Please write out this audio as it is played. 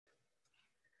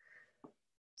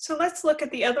So let's look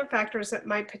at the other factors that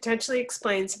might potentially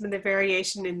explain some of the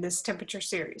variation in this temperature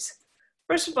series.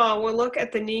 First of all, we'll look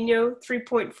at the Niño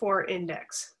 3.4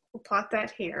 index. We'll plot that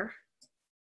here.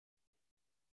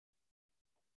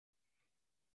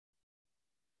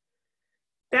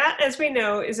 That, as we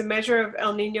know, is a measure of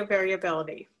El Niño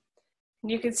variability.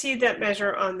 And you can see that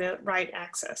measure on the right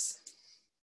axis.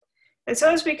 And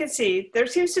so as we can see, there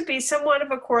seems to be somewhat of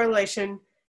a correlation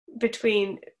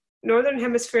between Northern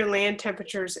Hemisphere land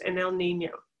temperatures and El Niño.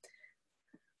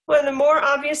 One of the more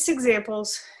obvious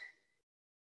examples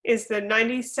is the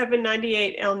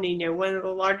 97-98 El Niño, one of the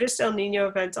largest El Niño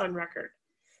events on record.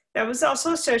 That was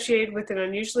also associated with an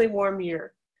unusually warm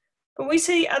year. But we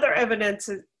see other evidence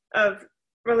of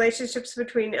relationships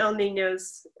between El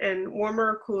Niños and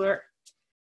warmer or cooler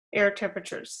air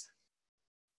temperatures.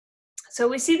 So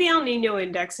we see the El Niño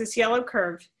index, this yellow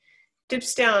curve,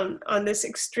 dips down on this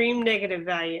extreme negative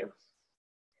value.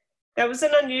 That was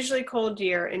an unusually cold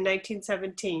year in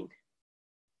 1917.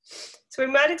 So we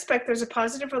might expect there's a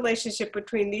positive relationship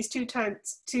between these two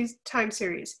time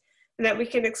series, and that we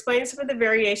can explain some of the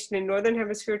variation in Northern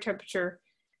Hemisphere temperature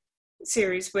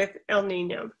series with El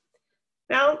Niño.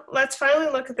 Now let's finally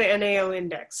look at the NAO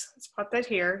index. Let's plot that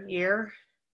here, year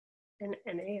and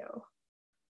NAO.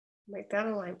 Make that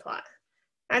a line plot.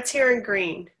 That's here in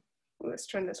green. Let's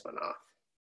turn this one off.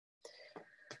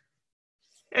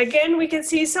 Again, we can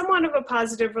see somewhat of a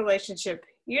positive relationship,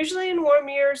 usually in warm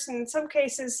years, and in some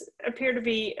cases appear to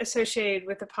be associated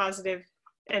with a positive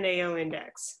NAO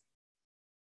index.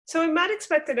 So we might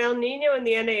expect that El Niño and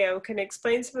the NAO can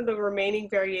explain some of the remaining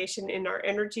variation in our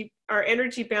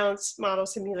energy balance model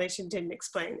simulation didn't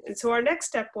explain. And so our next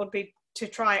step will be to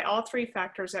try all three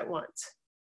factors at once.